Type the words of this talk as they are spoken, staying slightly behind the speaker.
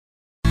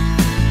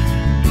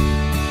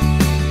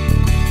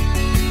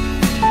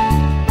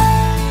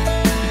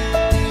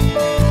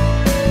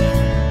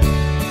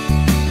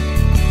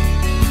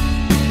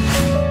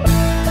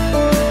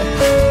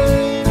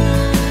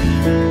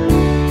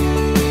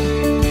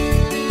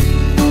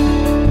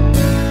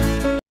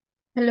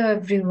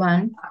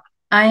everyone.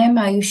 I am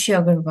Ayushi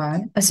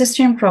Agarwal,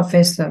 Assistant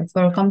Professor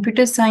for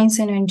Computer Science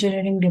and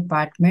Engineering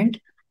Department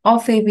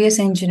of ABES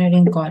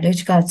Engineering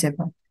College,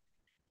 Ghaziabad.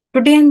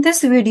 Today in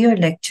this video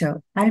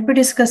lecture, I'll be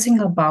discussing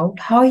about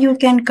how you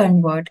can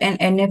convert an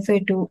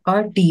NFA to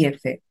a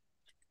DFA.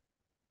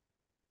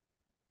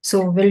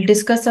 So we'll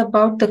discuss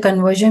about the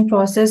conversion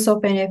process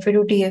of NFA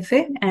to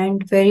DFA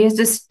and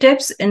various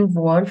steps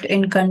involved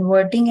in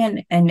converting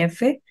an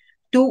NFA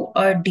to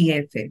a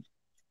DFA.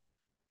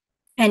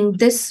 And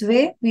this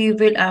way, we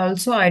will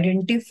also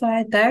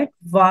identify that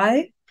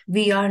why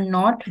we are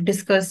not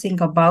discussing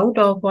about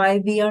or why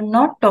we are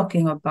not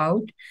talking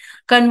about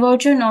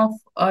conversion of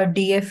a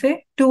DFA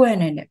to an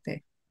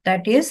NFA.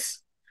 That is,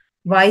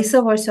 vice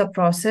versa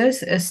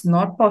process is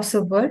not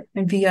possible.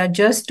 And we are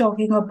just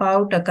talking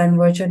about a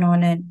conversion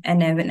on an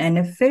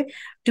NFA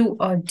to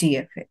a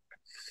DFA.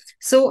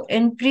 So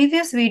in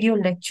previous video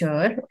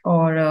lecture,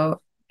 or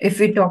if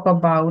we talk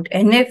about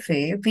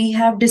NFA, we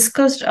have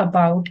discussed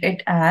about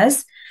it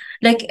as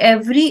like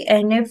every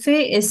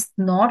NFA is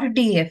not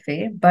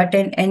DFA, but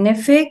an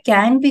NFA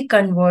can be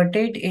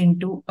converted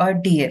into a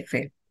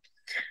DFA.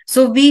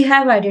 So we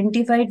have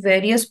identified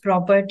various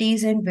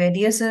properties and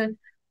various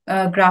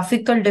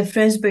graphical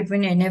difference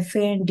between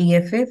NFA and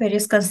DFA,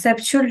 various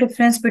conceptual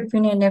difference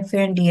between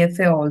NFA and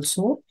DFA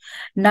also.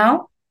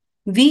 Now,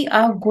 we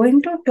are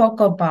going to talk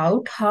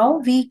about how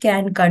we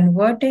can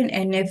convert an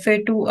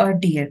NFA to a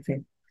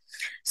DFA.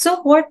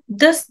 So what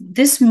does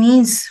this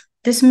means?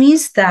 This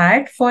means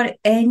that for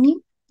any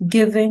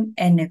given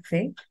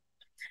NFA,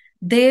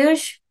 there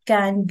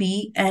can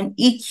be an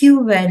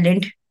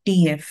equivalent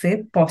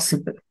DFA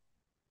possible.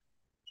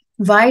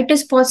 Why it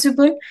is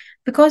possible?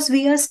 Because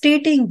we are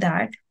stating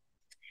that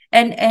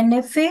an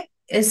NFA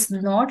is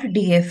not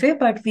DFA,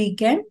 but we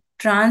can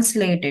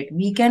translate it.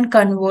 We can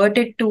convert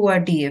it to a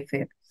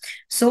DFA.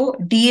 So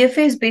DFA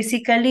is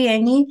basically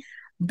any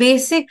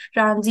basic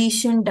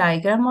transition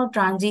diagram or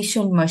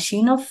transition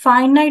machine or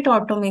finite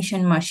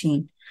automation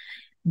machine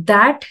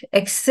that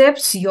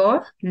accepts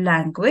your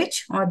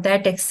language or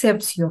that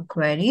accepts your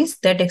queries,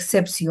 that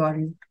accepts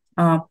your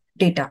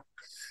data.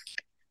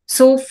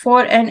 So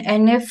for an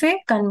NFA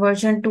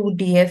conversion to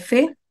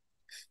DFA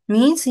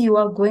means you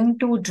are going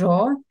to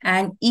draw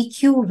an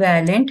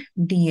equivalent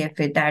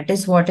DFA. That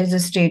is what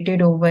is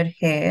stated over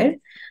here,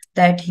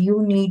 that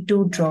you need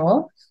to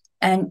draw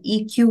an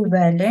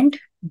equivalent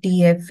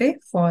DFA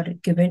for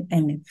given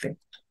NFA.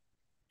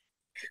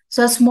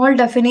 So a small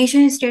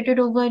definition is stated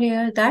over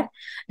here that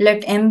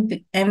let M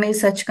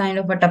is such kind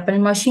of a tuple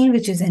machine,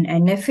 which is an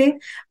NFA,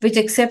 which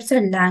accepts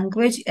a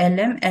language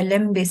LM.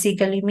 LM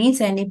basically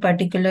means any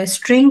particular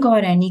string or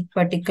any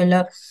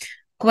particular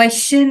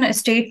question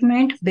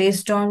statement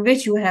based on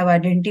which you have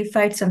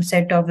identified some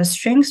set of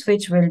strings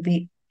which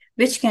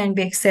can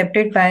be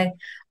accepted by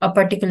a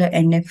particular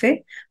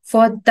NFA.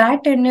 For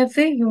that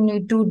NFA, you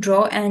need to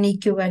draw an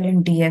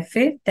equivalent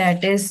DFA.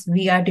 That is,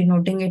 we are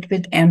denoting it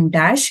with M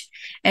dash,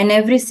 and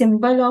every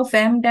symbol of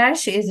M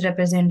dash is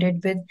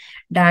represented with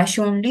dash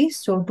only.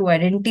 So to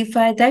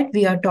identify that,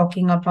 we are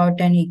talking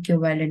about an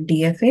equivalent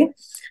DFA.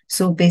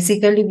 So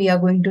basically, we are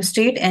going to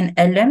state an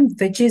LM,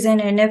 which is an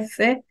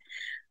NFA,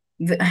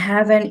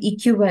 have an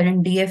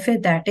equivalent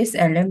DFA, that is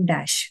LM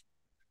dash.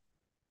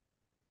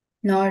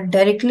 Now,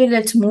 directly,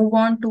 let's move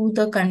on to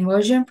the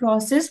conversion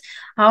process,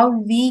 how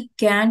we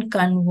can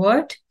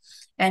convert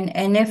an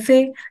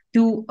NFA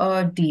to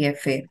a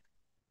DFA.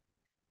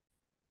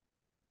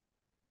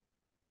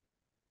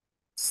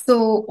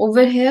 So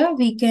over here,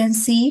 we can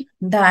see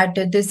that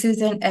this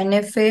is an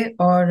NFA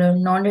or a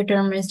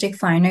non-deterministic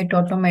finite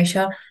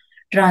automation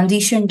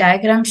transition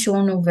diagram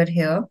shown over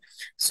here.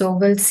 So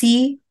we'll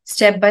see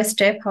step by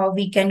step how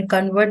we can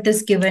convert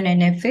this given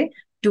NFA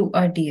to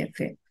a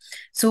DFA.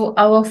 So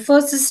our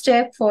first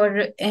step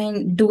for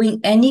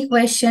doing any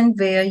question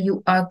where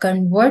you are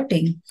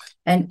converting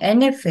an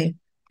NFA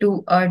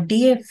to a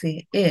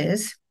DFA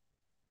is,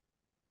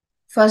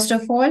 first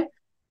of all,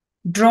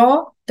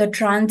 draw the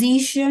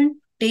transition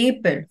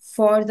table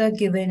for the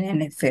given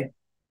NFA.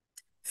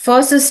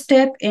 First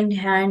step in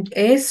hand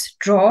is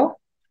draw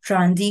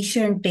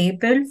transition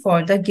table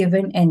for the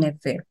given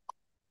NFA.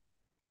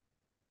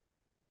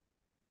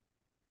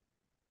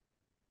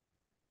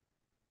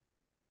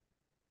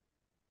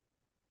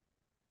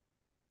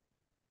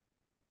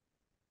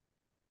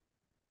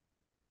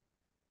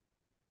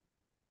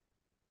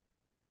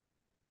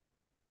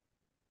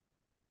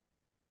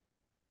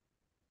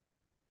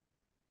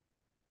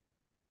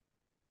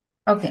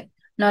 Okay,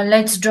 now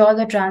let's draw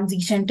the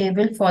transition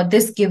table for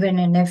this given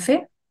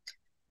NFA.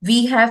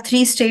 We have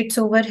three states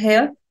over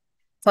here.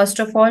 First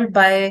of all,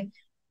 by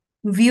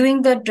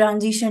viewing the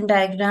transition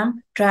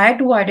diagram, try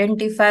to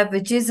identify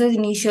which is the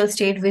initial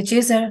state, which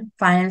is a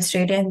final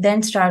state, and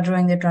then start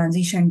drawing the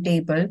transition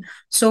table.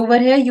 So over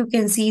here, you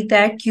can see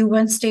that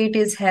Q1 state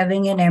is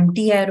having an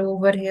empty arrow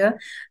over here.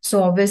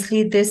 So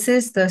obviously, this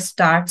is the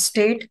start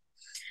state.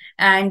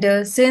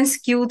 And since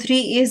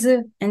Q3 is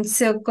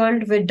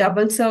encircled with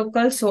double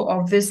circle, so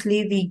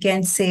obviously we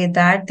can say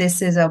that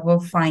this is our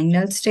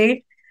final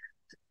state.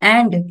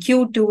 and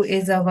Q2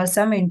 is our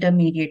some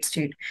intermediate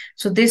state.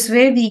 So this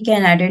way we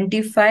can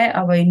identify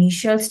our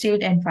initial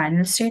state and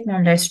final state.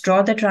 Now let's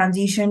draw the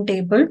transition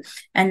table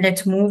and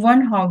let's move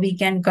on how we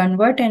can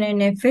convert an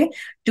NFA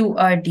to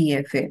a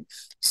DFA.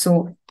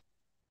 So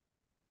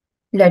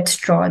let's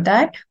draw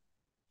that.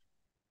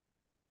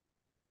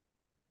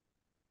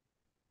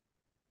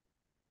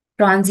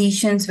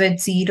 Transitions with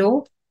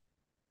 0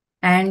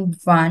 and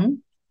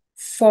 1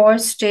 for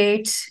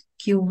states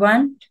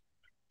Q1,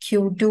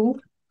 Q2,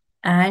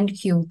 and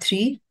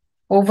Q3.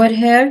 Over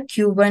here,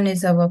 Q1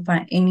 is our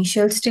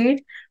initial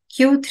state,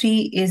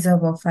 Q3 is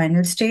our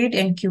final state,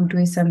 and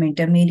Q2 is some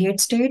intermediate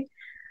state.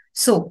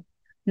 So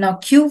now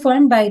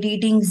Q1 by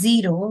reading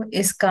 0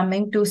 is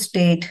coming to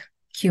state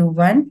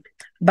Q1.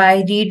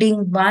 By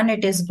reading 1,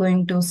 it is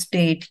going to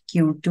state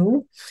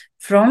Q2.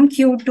 From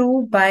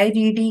Q2, by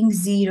reading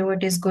 0,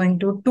 it is going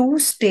to 2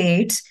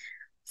 states.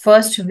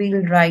 First,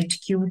 we'll write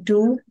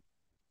Q2.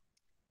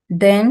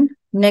 Then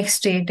next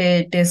state,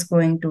 it is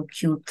going to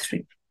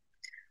Q3.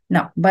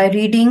 Now, by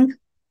reading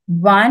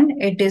 1,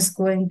 it is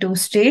going to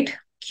state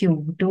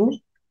Q2.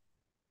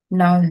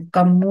 Now,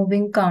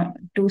 moving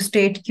to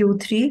state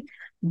Q3.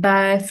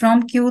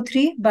 From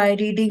Q3, by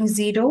reading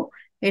 0,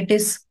 it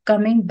is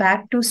coming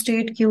back to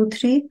state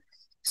Q3.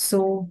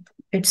 So,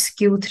 it's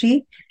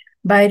Q3.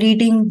 By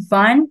reading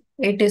 1,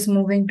 it is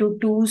moving to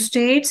 2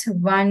 states.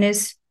 One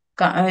is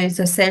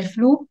a self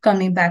loop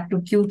coming back to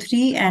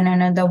Q3, and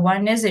another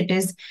one is it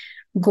is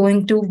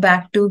going to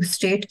back to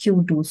state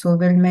Q2. So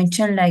we'll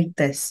mention like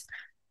this,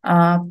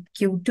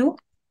 Q2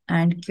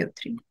 and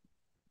Q3.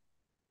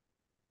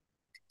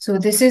 So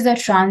this is a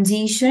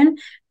transition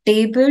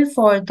table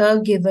for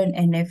the given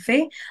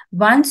NFA.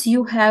 Once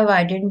you have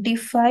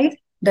identified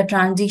the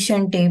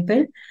transition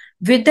table,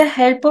 with the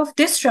help of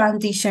this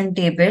transition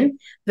table,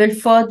 we'll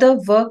further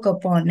work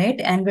upon it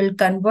and will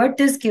convert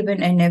this given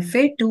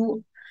NFA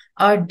to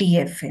a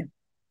DFA.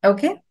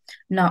 Okay.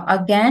 Now,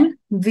 again,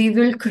 we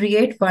will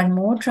create one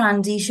more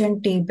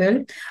transition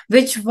table,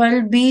 which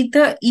will be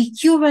the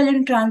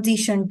equivalent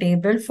transition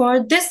table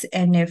for this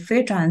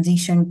NFA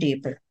transition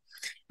table.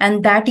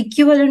 And that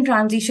equivalent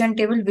transition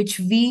table, which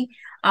we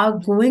are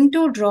going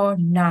to draw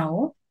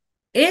now,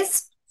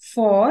 is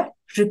for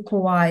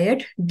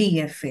required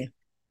DFA.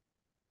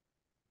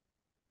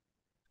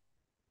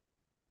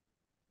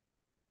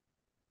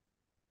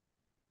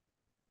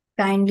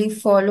 Kindly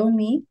follow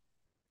me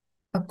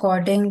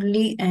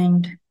accordingly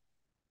and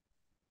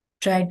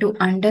try to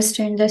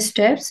understand the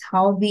steps,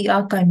 how we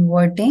are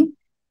converting.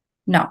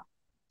 Now,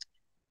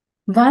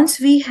 once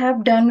we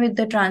have done with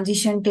the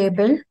transition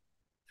table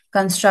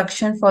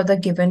construction for the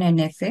given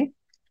NFA,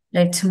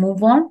 let's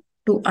move on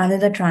to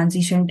another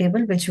transition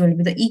table, which will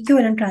be the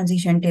equivalent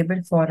transition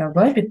table for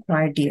our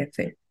required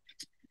DFA.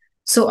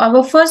 So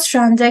our first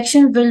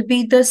transaction will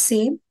be the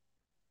same,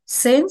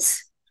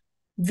 since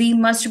we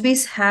must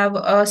have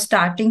a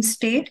starting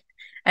state,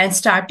 and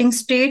starting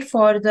state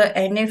for the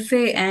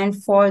NFA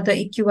and for the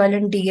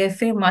equivalent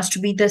DFA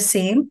must be the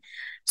same.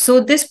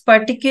 So this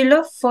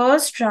particular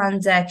first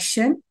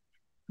transaction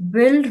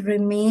will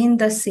remain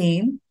the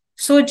same.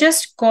 So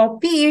just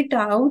copy it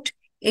out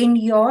in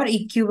your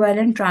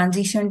equivalent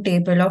transition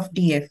table of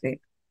DFA.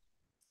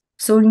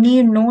 So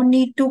no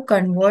need to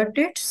convert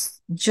it,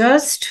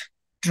 just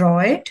draw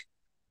it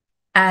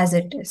as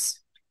it is.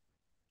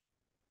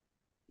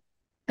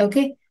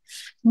 Okay.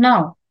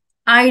 Now,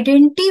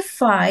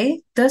 identify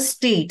the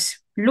states.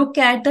 Look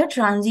at the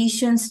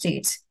transition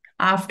states.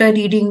 After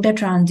reading the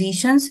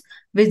transitions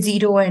with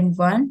 0 and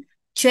 1,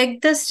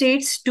 check the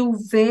states to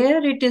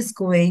where it is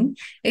going.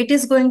 It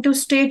is going to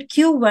state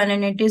Q1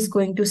 and it is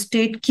going to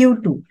state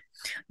Q2.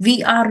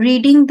 We are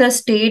reading the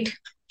state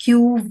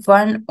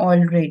Q1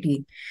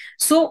 already.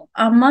 So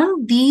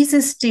among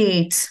these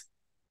states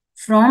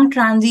from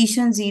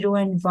transition 0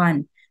 and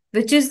 1,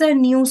 which is the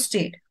new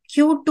state?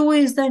 Q2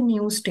 is the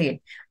new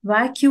state.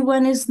 Why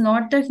Q1 is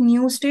not the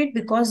new state?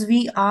 Because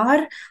we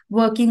are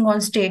working on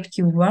state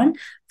Q1.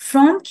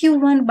 From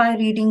Q1, by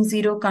reading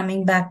 0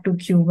 coming back to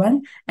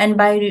Q1, and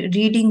by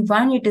reading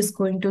 1, it is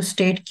going to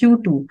state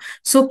Q2.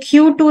 So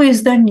Q2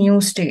 is the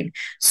new state.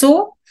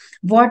 So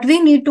what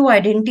we need to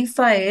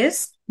identify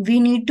is, we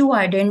need to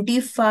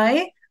identify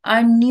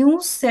a new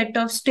set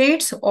of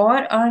states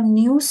or a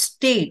new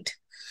state.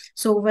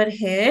 So over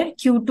here,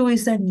 Q2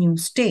 is a new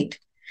state.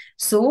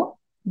 So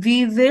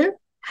we will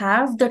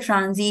have the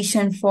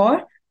transition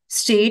for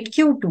state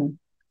Q2.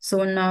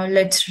 So now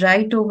let's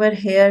write over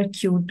here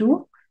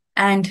Q2,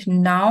 and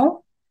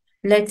now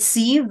let's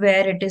see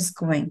where it is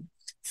going.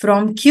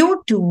 From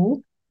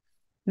Q2,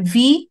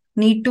 we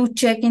need to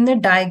check in the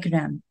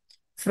diagram.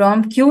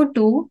 From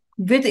Q2,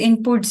 with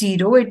input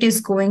 0, it is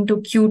going to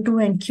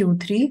Q2 and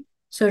Q3.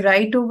 So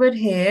write over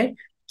here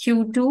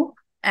Q2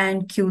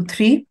 and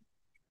Q3.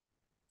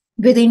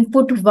 With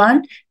input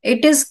 1,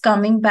 it is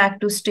coming back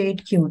to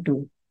state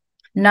Q2.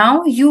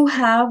 Now you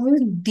have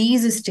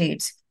these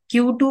states,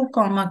 Q2,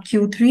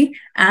 Q3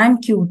 and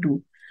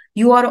Q2.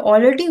 You are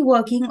already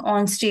working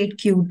on state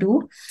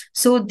Q2.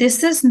 So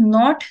this is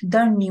not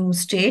the new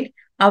state.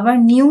 Our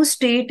new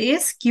state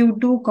is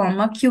Q2,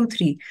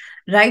 Q3.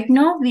 Right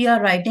now, we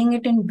are writing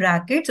it in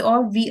brackets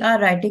or we are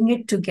writing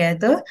it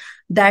together.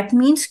 That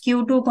means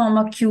Q2,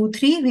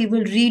 Q3, we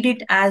will read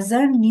it as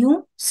a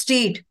new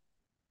state,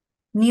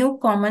 new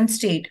common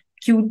state.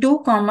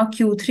 Q2,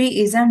 Q3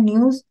 is a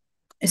new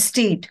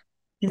state.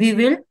 We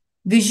will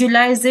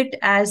visualize it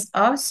as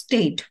a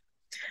state.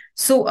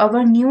 So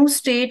our new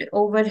state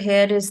over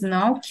here is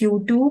now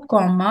Q2,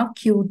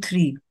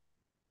 Q3.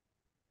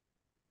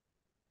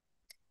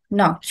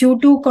 Now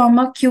Q2,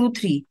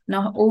 Q3.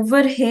 Now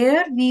over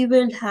here we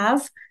will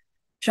have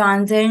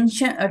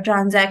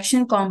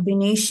transaction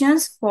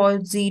combinations for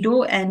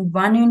 0 and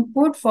 1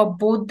 input for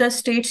both the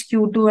states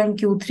Q2 and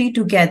Q3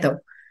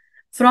 together.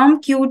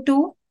 From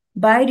Q2,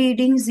 by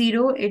reading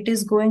 0, it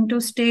is going to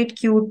state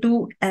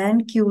Q2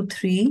 and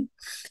Q3.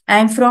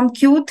 And from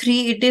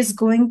Q3, it is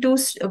going to,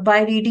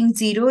 by reading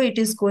 0, it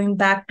is going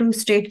back to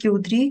state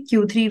Q3.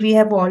 Q3 we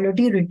have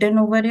already written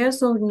over here,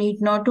 so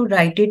need not to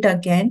write it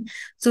again.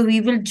 So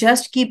we will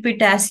just keep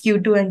it as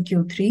Q2 and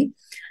Q3.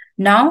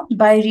 Now,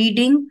 by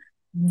reading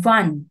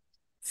 1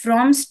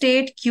 from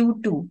state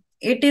Q2,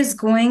 it is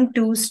going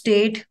to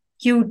state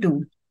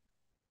Q2.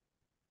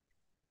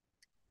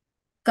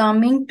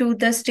 Coming to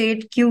the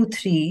state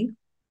Q3,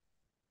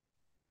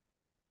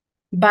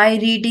 by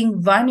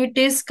reading 1, it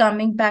is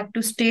coming back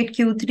to state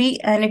Q3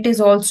 and it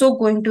is also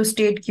going to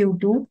state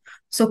Q2.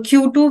 So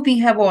Q2 we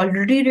have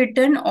already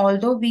written,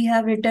 although we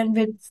have written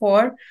with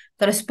for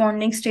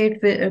corresponding state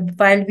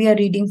while we are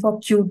reading for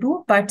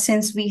Q2. But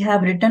since we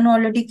have written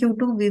already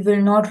Q2, we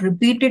will not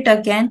repeat it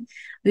again.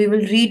 We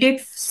will read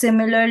it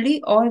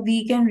similarly, or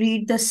we can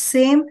read the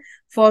same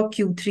for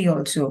Q3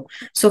 also.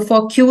 So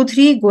for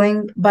Q3,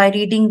 going by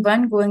reading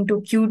 1, going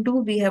to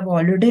Q2, we have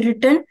already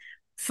written.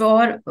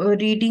 For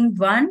reading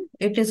 1,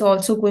 it is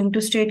also going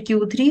to state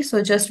Q3.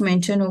 So just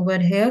mention over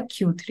here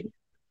Q3.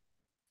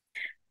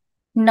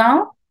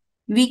 Now,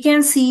 we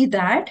can see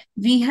that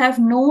we have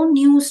no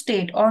new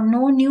state or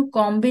no new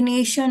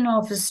combination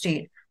of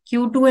state.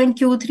 Q2 and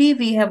Q3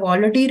 we have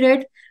already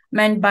read.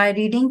 And by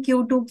reading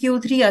Q2,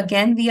 Q3,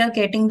 again, we are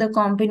getting the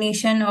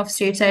combination of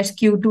states as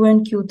Q2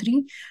 and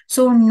Q3.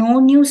 So no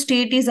new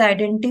state is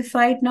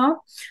identified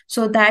now.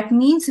 So that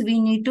means we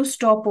need to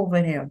stop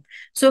over here.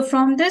 So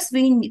from this,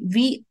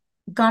 we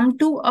come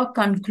to a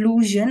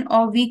conclusion,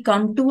 or we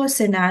come to a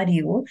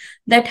scenario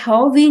that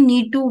how we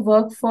need to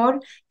work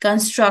for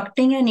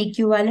constructing an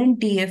equivalent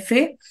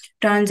DFA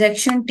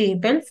transaction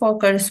table for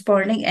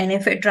corresponding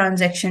NFA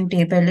transaction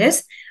table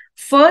is: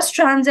 first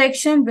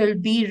transaction will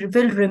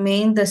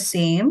remain the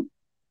same.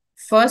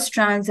 First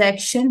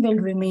transaction will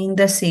remain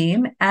the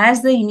same,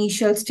 as the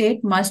initial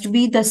state must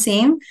be the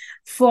same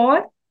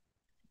for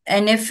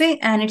NFA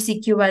and its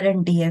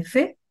equivalent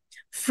DFA.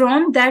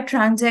 From that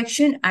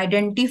transaction,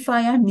 identify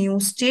a new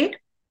state.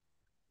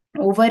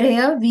 Over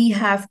here, we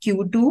have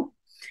Q2.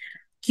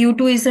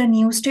 Q2 is a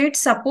new state.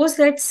 Suppose,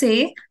 let's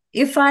say,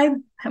 if I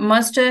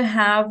must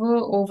have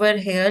over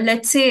here,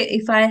 let's say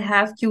if I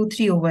have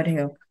Q3 over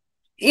here.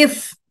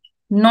 If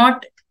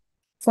not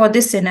for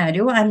this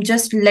scenario, I'm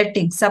just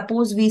letting,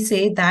 suppose we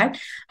say that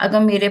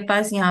agar mere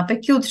paas yahan pe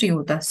Q3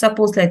 hota,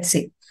 suppose, let's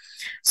say.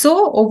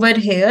 So over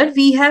here,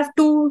 we have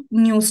two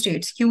new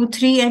states,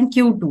 Q3 and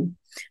Q2.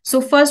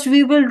 So first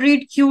we will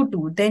read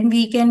Q2, then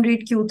we can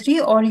read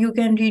Q3, or you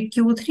can read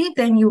Q3,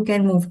 then you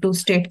can move to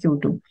state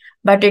Q2.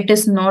 But it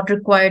is not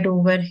required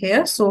over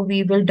here, so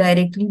we will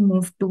directly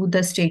move to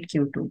the state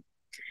Q2.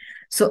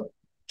 So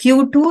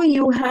Q2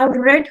 you have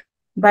read.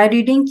 By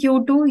reading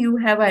Q2, you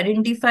have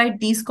identified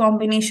these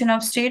combination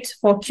of states.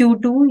 For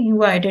Q2,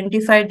 you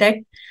identified that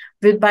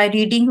by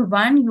reading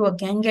 1, you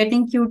again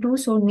getting Q2,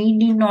 so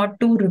need not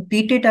to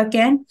repeat it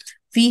again.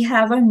 We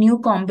have a new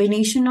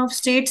combination of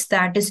states,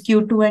 that is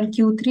Q2 and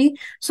Q3.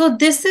 So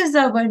this is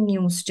our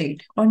new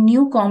state or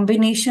new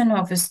combination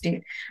of a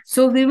state.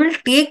 So we will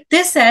take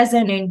this as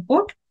an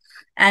input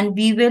and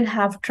we will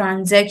have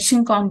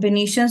transaction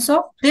combinations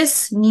of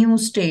this new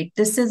state.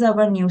 This is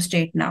our new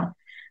state now.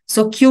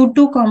 So Q2,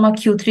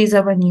 Q3 is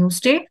our new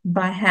state.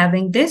 By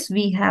having this,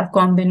 we have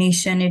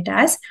combination it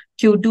as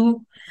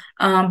Q2,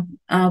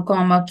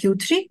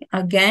 Q3.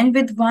 Again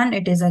with 1,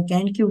 it is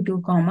again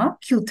Q2,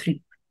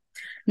 Q3.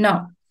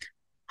 Now,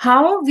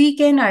 how we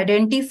can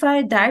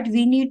identify that?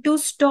 We need to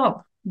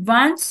stop.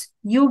 Once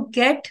you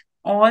get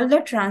all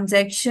the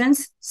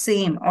transactions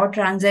same or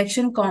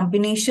transaction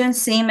combination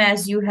same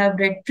as you have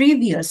read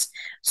previous.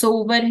 So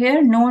over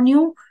here, no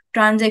new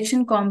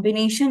transaction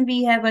combination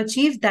we have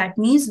achieved. That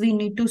means we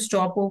need to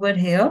stop over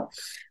here.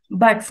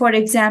 But for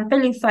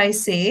example, if I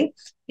say,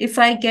 if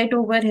I get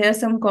over here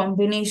some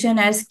combination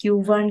as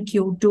Q1,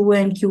 Q2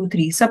 and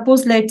Q3.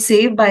 Suppose, let's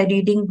say by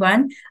reading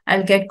 1,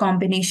 I'll get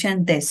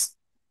combination this.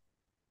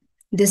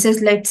 This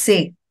is, let's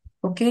say,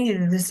 okay,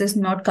 this is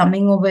not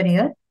coming over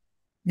here.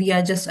 We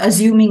are just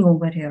assuming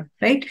over here,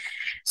 right?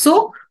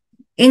 So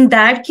in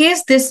that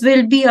case, this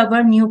will be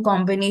our new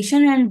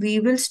combination and we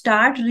will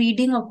start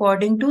reading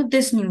according to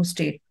this new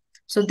state.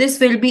 So this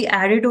will be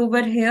added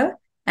over here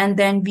and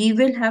then we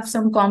will have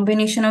some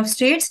combination of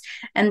states.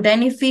 And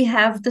then if we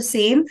have the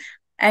same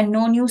and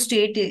no new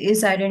state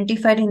is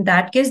identified in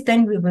that case,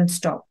 then we will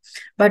stop.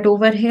 But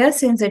over here,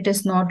 since it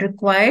is not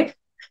required,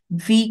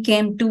 we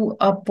came to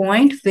a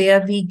point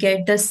where we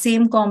get the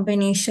same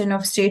combination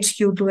of states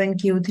Q2 and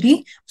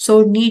Q3,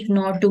 so need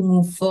not to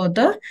move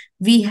further.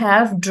 We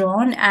have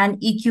drawn an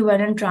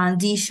equivalent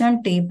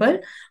transition table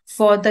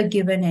for the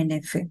given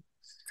NFA,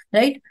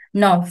 right?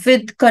 Now,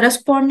 with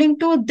corresponding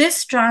to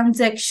this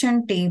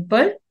transaction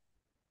table,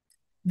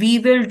 we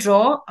will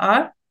draw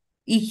our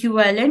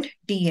equivalent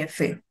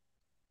DFA.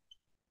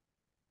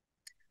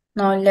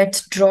 Now,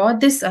 let's draw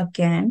this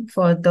again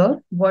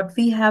further. What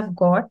we have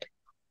got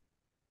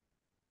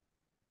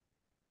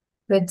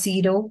with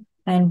 0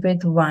 and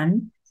with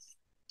 1.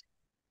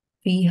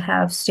 We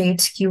have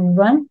states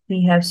Q1,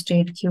 we have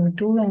state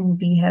Q2, and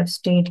we have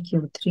state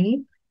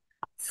Q3.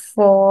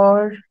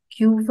 For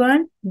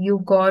Q1, you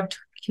got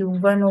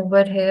Q1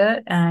 over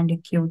here and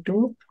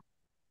Q2.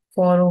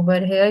 For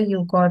over here,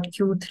 you got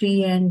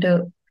Q3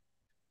 and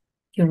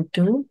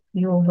Q2.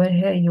 You over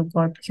here, you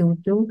got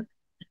Q2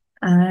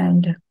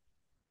 and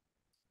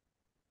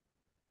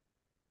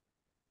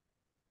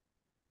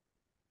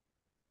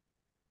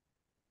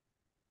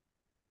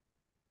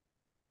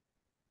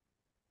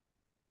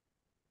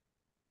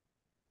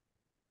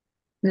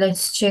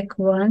let's check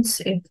once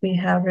if we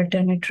have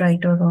written it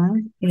right or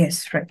wrong.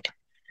 Yes, right.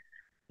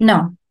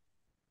 Now,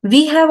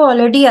 we have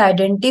already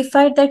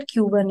identified that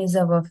Q1 is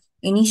our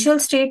initial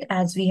state.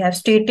 As we have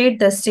stated,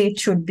 the state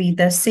should be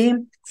the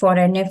same for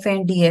NFA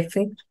and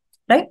DFA,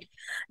 right?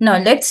 Now,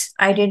 let's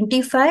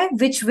identify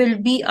which will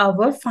be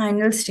our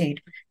final state.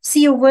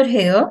 See over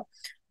here,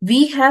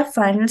 we have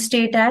final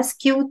state as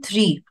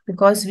Q3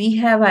 because we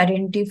have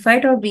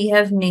identified or we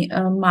have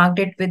marked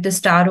it with the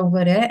star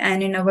over here,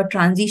 and in our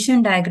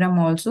transition diagram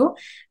also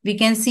we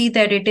can see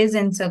that it is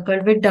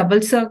encircled with double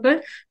circle.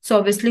 So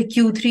obviously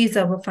Q3 is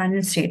our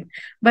final state.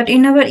 But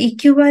in our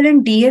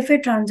equivalent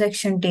DFA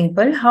transaction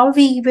table, how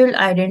we will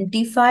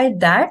identify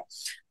that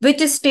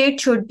which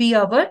state should be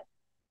our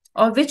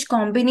or which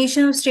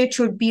combination of state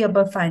should be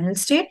our final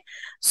state.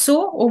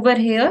 So over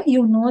here,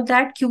 you know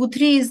that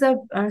Q3 is the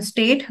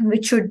state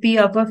which should be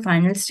our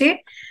final state.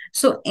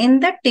 So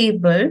in the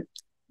table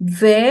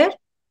where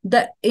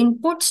the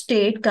input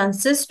state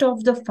consists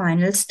of the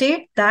final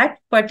state, that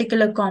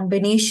particular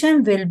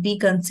combination will be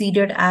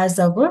considered as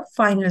our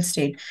final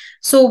state.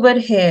 So over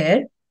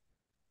here,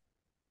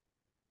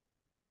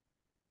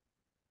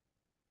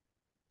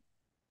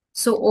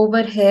 Q2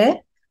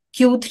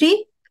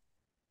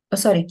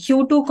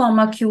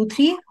 comma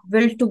Q3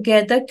 will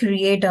together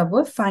create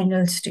our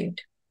final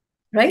state,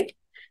 right?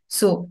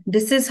 So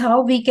this is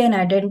how we can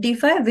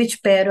identify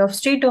which pair of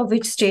state or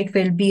which state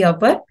will be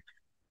our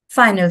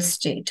final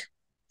state.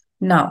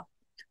 Now,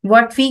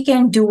 what we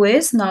can do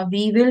is, now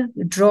we will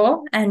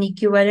draw an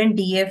equivalent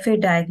DFA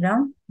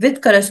diagram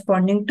with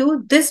corresponding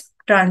to this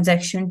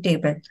transaction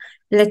table.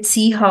 Let's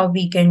see how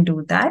we can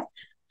do that.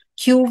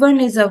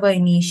 Q1 is our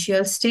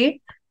initial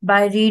state.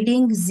 By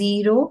reading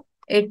 0,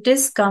 it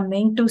is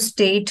coming to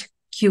state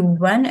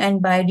Q1,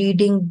 and by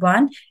reading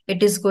 1,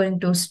 it is going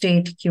to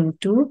state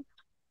Q2.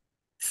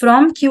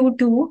 From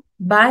Q2,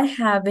 by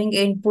having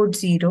input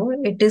 0,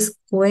 it is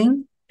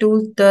going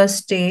to the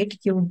state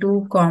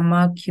Q2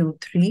 comma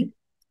Q3,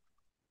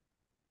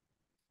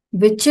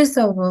 which is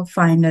our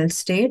final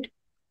state.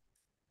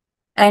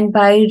 And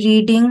by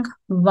reading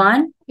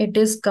 1, it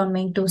is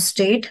coming to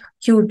state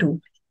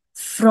Q2.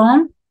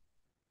 From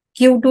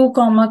Q2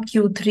 comma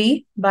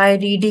Q3, by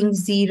reading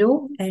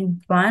 0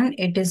 and 1,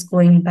 it is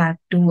going back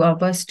to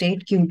our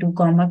state Q2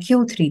 comma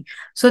Q3.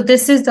 So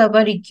this is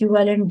our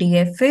equivalent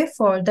DFA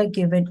for the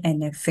given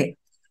NFA.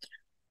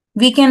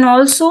 We can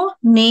also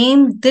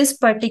name this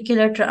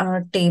particular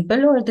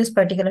table or this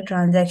particular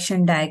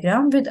transaction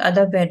diagram with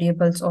other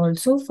variables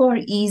also for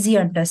easy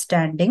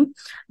understanding.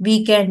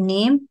 We can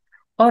name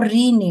or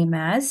rename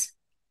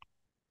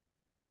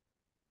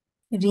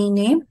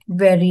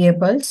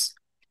variables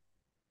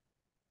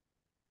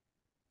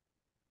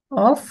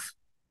of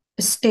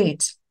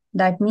states.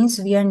 That means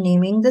we are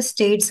naming the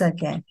states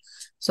again.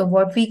 So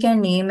what we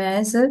can name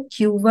as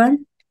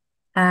Q1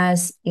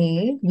 as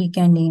A, we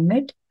can name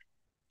it.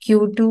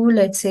 Q2,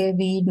 let's say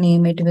we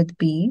name it with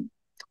B,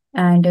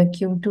 and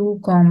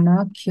Q2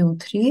 comma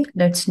Q3,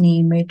 let's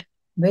name it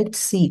with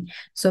C.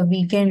 So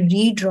we can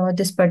redraw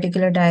this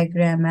particular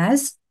diagram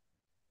as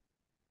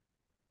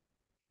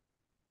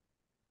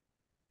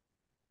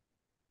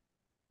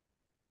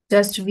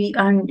just we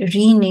are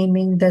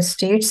renaming the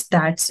states,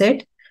 that's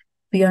it.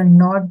 We are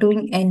not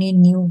doing any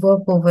new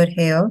work over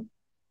here.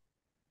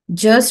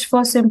 Just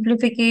for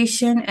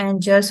simplification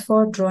and just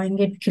for drawing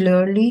it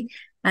clearly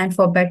and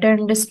for better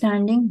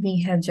understanding,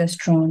 we have just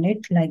drawn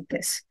it like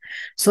this.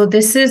 So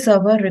this is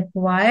our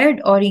required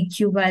or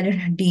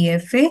equivalent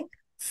DFA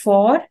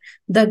for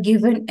the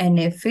given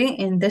NFA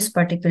in this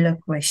particular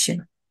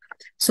question.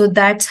 So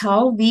that's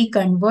how we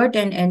convert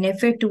an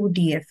NFA to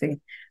DFA.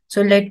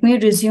 So let me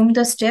resume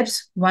the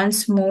steps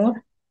once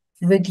more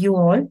with you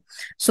all.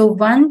 So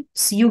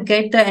once you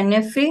get the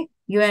NFA,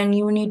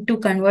 you need to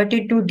convert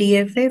it to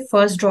DFA.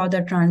 First, draw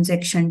the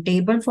transaction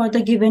table for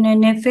the given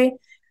NFA.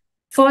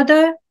 For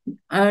the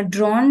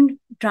drawn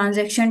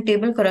transaction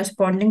table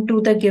corresponding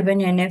to the given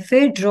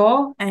NFA,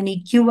 draw an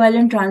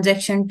equivalent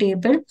transaction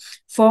table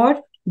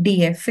for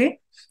DFA.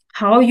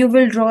 How you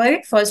will draw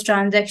it? First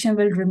transaction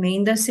will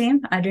remain the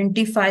same.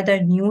 Identify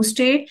the new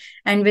state,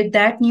 and with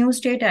that new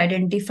state,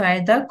 identify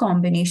the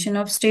combination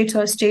of states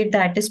or state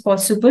that is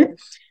possible.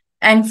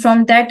 And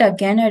from that,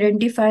 again,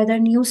 identify the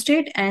new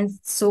state, and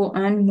so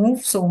on,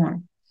 move so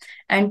on.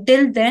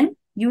 Until then,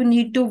 you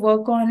need to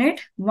work on it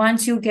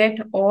once you get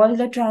all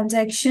the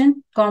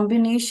transaction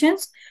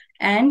combinations,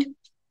 and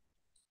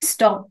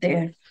stop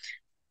there.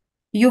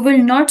 You will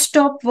not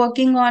stop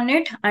working on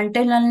it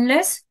until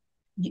unless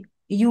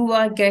you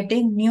are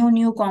getting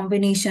new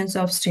combinations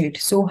of state.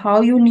 So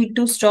how you need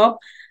to stop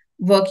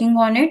working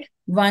on it?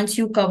 Once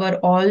you cover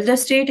all the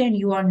state and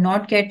you are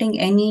not getting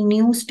any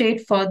new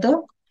state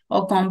further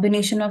or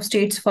combination of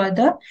states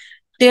further,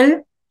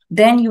 till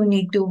then you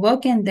need to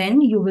work, and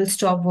then you will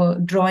stop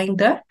drawing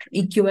the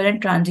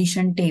equivalent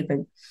transition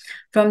table.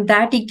 From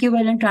that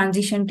equivalent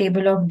transition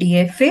table of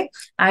DFA,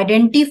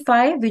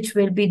 identify which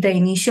will be the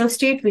initial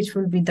state, which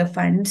will be the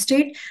final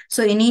state.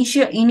 So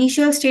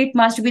initial state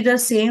must be the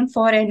same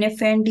for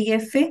NFA and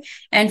DFA.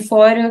 And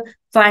for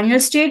final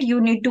state,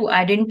 you need to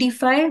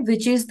identify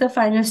which is the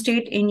final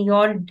state in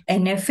your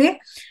NFA,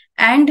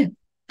 and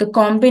the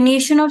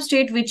combination of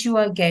state which you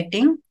are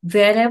getting,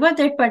 wherever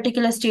that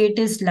particular state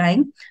is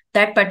lying,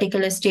 that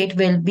particular state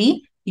will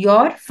be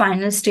your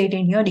final state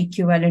in your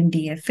equivalent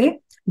DFA.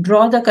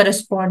 Draw the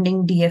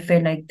corresponding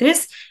DFA like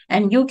this,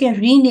 and you can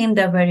rename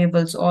the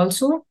variables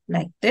also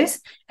like this.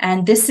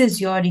 And this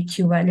is your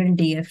equivalent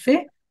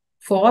DFA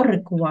for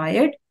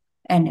required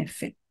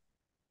NFA.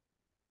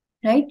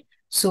 Right?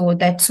 So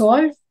that's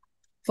all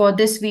for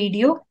this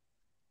video.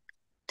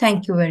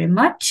 Thank you very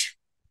much.